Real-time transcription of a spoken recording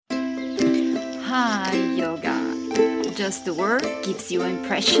Hi, yoga. Just the word gives you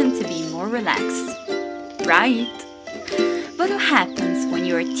impression to be more relaxed, right? But what happens when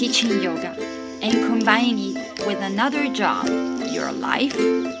you are teaching yoga and combining it with another job, your life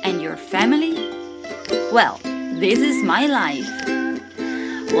and your family? Well, this is my life.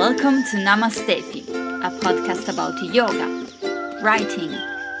 Welcome to Namastefi, a podcast about yoga, writing,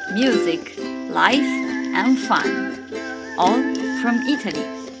 music, life, and fun, all from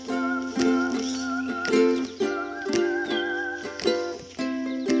Italy.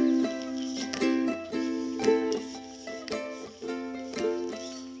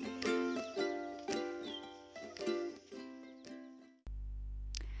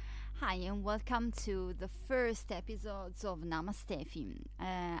 Hi and welcome to the first episodes of Namastefi.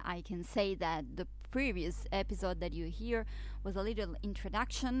 I can say that the previous episode that you hear was a little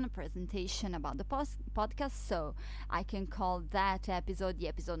introduction, presentation about the podcast, so I can call that episode the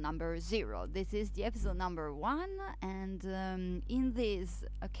episode number 0. This is the episode number 1, and in this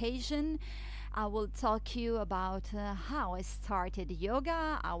occasion I will talk you about how I started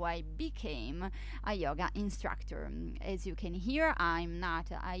yoga, how I became a yoga instructor. As you can hear, I'm not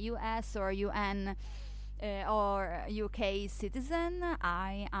a US or UN or UK citizen.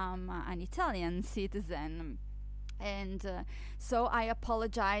 I am an Italian citizen. And so I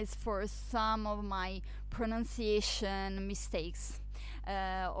apologize for some of my pronunciation mistakes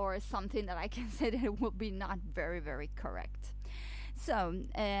or something that I can say that it will be not very, very correct. So,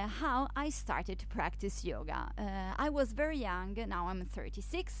 how I started to practice yoga. I was very young, now I'm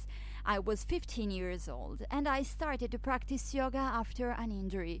 36. I was 15 years old, and I started to practice yoga after an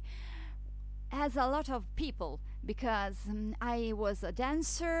injury. As a lot of people, because I was a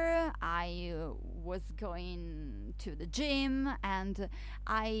dancer, I was going to the gym, and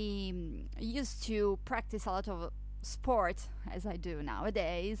I used to practice a lot of sport, as I do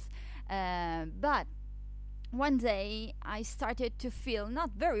nowadays, but one day I started to feel not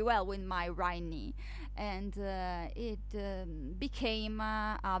very well with my right knee, and it became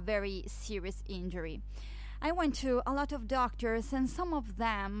a very serious injury. I went to a lot of doctors, and some of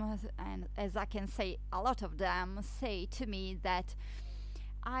them, and as I can say, a lot of them say to me that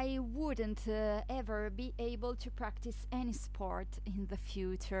I wouldn't ever be able to practice any sport in the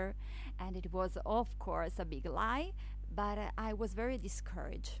future, and it was of course a big lie, but I was very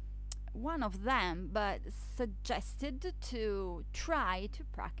discouraged. One of them but suggested to try to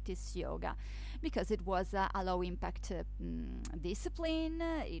practice yoga because it was a low impact discipline.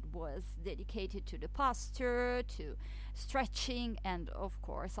 It was dedicated to the posture, to stretching, and of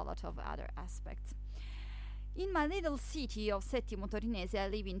course a lot of other aspects. In my little city of Settimo Torinese, I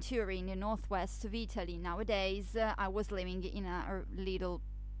live in Turin, in northwest of Italy nowadays. I was living in a little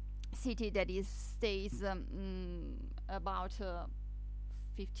city that stays about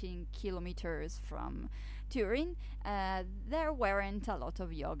 15 kilometers from Turin. There weren't a lot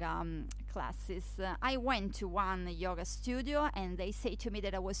of yoga classes. I went to one yoga studio and they say to me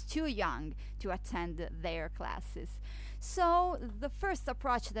that I was too young to attend their classes. So the first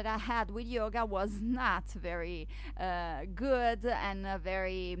approach that I had with yoga was not very good and a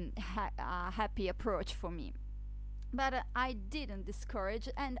very happy approach for me. But I didn't discourage,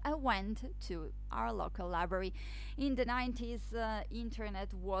 and I went to our local library. In the 90s,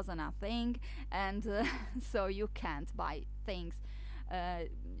 internet wasn't a thing, and so you can't buy things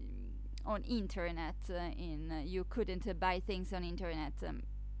on internet. You couldn't buy things on internet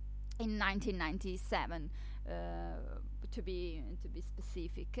in 1997. To be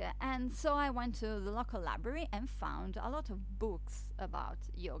specific, and so I went to the local library and found a lot of books about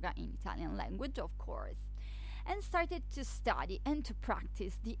yoga in Italian language, of course, and started to study and to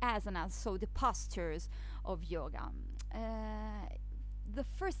practice the asanas, so the postures of yoga. The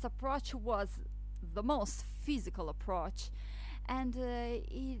first approach was the most physical approach, and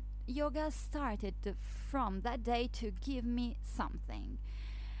yoga started from that day to give me something.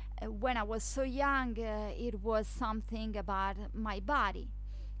 When I was so young, it was something about my body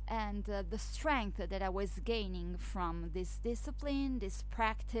and the strength that I was gaining from this discipline, this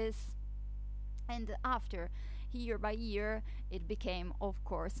practice. And after, year by year, it became, of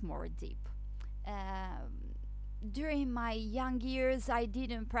course, more deep. During my young years, I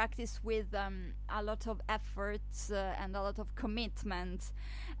didn't practice with a lot of efforts and a lot of commitment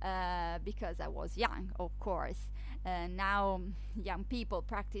because I was young, of course. Now, young people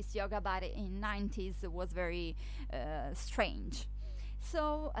practice yoga, but in 90s it was very strange.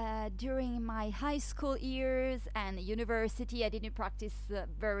 So during my high school years and university, I didn't practice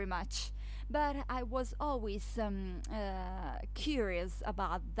very much. But I was always curious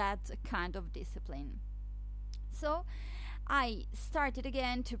about that kind of discipline. So I started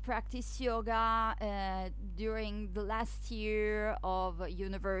again to practice yoga during the last year of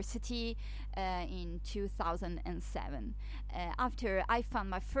university in 2007. After I found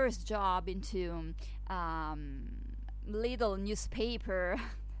my first job into little newspaper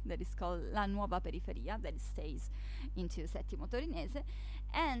that is called La Nuova Periferia, that stays into Settimo Torinese.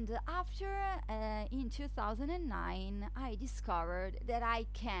 And after, in 2009, I discovered that I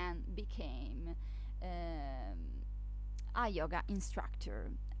can become a yoga instructor.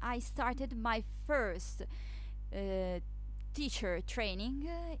 I started my first teacher training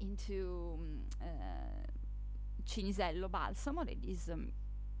into Cinisello Balsamo, that is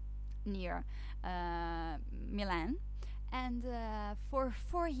near Milan. And for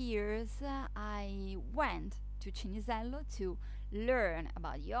 4 years, I went to Cinisello to learn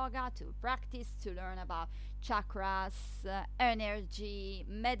about yoga, to practice, to learn about chakras, energy,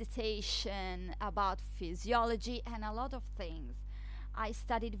 meditation, about physiology, and a lot of things. I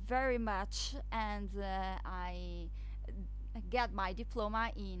studied very much, and I got my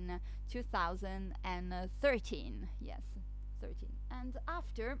diploma in 2013. Yes, 13. And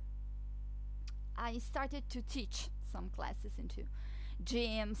after, I started to teach some classes into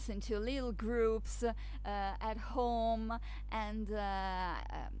gyms, into little groups at home, and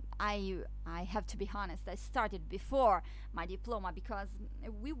I have to be honest, I started before my diploma because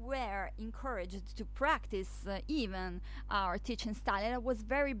we were encouraged to practice even our teaching style. And I was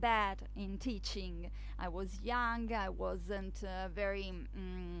very bad in teaching. I was young, I wasn't very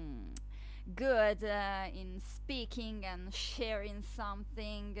good in speaking and sharing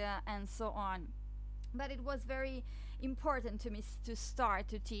something and so on. But it was very important to me to start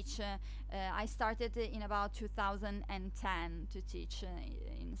to teach. I started in about 2010 to teach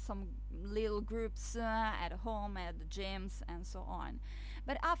in some little groups at home, at the gyms, and so on.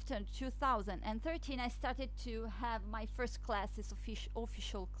 But after 2013, I started to have my first classes,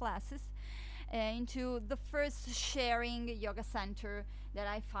 official classes, into the first sharing yoga center that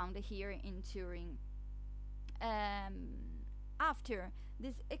I found here in Turin. After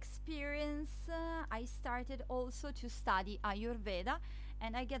this experience, I started also to study Ayurveda,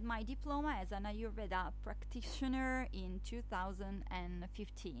 and I get my diploma as an Ayurveda practitioner in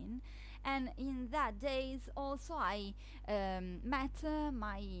 2015. And in that days also I met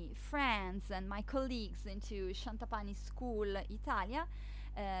my friends and my colleagues into Shantapani School Italia,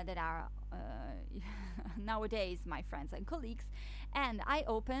 that are nowadays my friends and colleagues. And I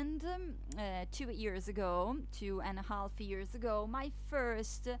opened 2.5 years ago, my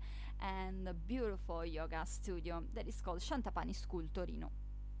first and beautiful yoga studio that is called Shantapani School Torino.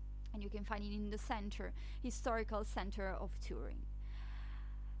 And you can find it in the historical center of Turin.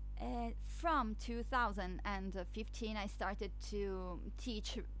 From 2015, I started to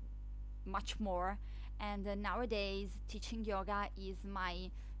teach much more, and nowadays teaching yoga is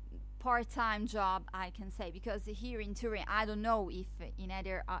my part-time job, I can say, because here in Turin, I don't know if in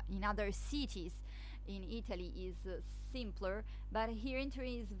other cities in Italy is simpler, but here in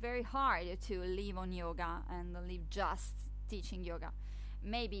Turin it's very hard to live on yoga and live just teaching yoga.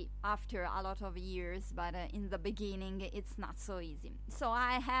 Maybe after a lot of years, but in the beginning it's not so easy. So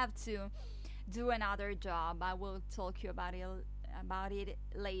I have to do another job. I will talk you about it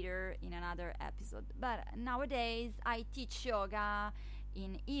later in another episode. But nowadays I teach yoga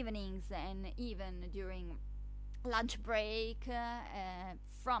in evenings and even during lunch break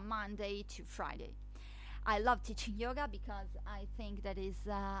from Monday to Friday. I love teaching yoga because I think that is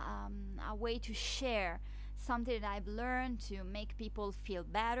a way to share something that I've learned to make people feel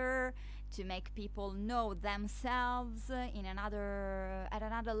better, to make people know themselves at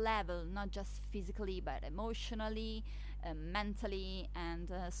another level, not just physically but emotionally, mentally,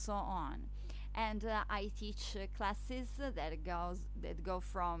 and so on. And I teach classes that go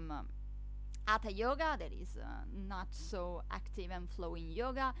from Hatha Yoga, that is not so active and flowing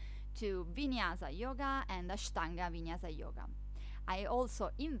yoga, to Vinyasa Yoga and Ashtanga Vinyasa Yoga. I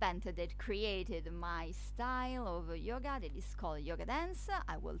also created my style of yoga that is called yoga dance.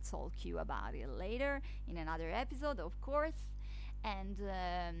 I will talk you about it later in another episode, of course. And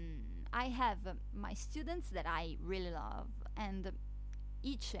I have my students that I really love, and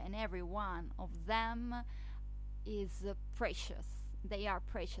each and every one of them is precious. They are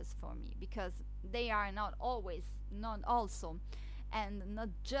precious for me because they are not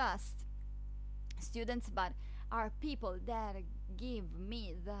just students, but are people that give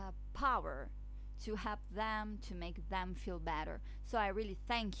me the power to help them, to make them feel better. So I really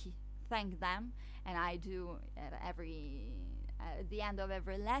thank them, and I do at the end of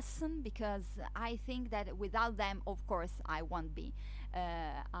every lesson, because I think that without them, of course, I wouldn't be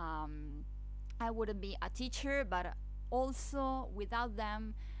a teacher, but also, without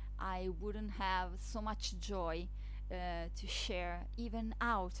them, I wouldn't have so much joy to share even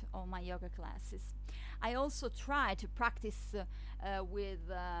out of my yoga classes. I also try to practice with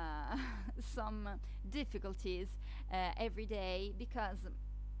some difficulties every day, because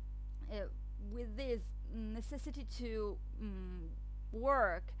with this necessity to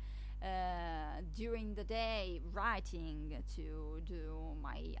work during the day, writing, to do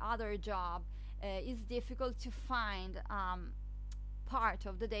my other job, it's difficult to find part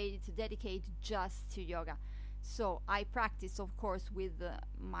of the day to dedicate just to yoga. So I practice, of course, with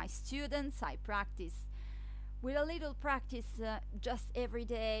my students. I practice with a little practice just every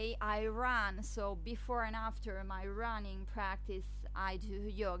day. I run, so before and after my running practice, I do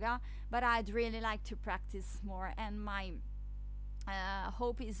yoga, but I'd really like to practice more, and my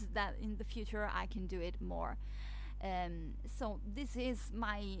hope is that in the future I can do it more. So this is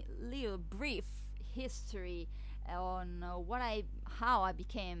my little brief history on how I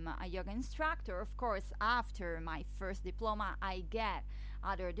became a yoga instructor. Of course, after my first diploma, I get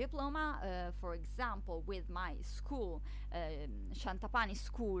other diploma. For example, with my school, Shantapani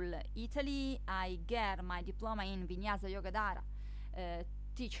School, Italy, I get my diploma in Vinyasa Yogadhara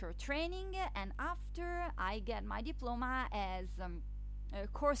teacher training, and after I get my diploma as a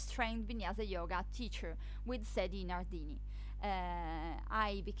course-trained Vinyasa Yoga teacher with Sedi Nardini.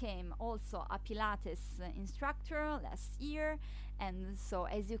 I became also a Pilates instructor last year, and so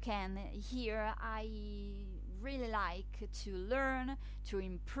as you can hear, I really like to learn, to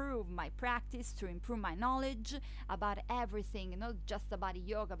improve my practice, to improve my knowledge about everything, not just about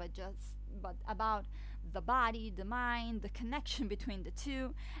yoga, but about the body, the mind, the connection between the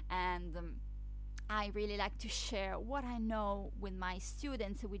two, and I really like to share what I know with my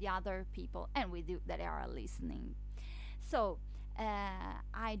students, with the other people, and with you that are listening. So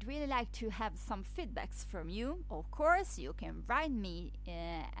I'd really like to have some feedbacks from you. Of course, you can write me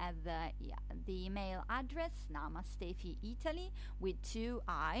at the email address namastefiitaly with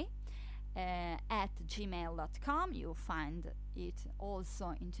 2i at gmail.com. You'll find it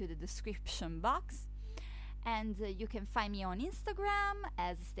also into the description box. And you can find me on Instagram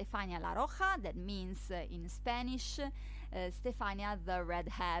as Stefania La Roja. That means in Spanish Stefania the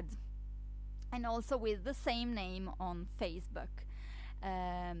Redhead, and also with the same name on Facebook.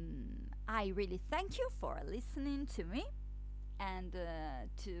 I really thank you for listening to me, and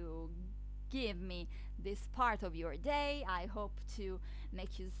to give me this part of your day. I hope to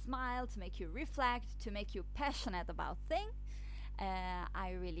make you smile, to make you reflect, to make you passionate about things.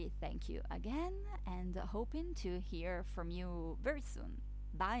 I really thank you again, and hoping to hear from you very soon.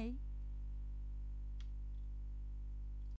 Bye.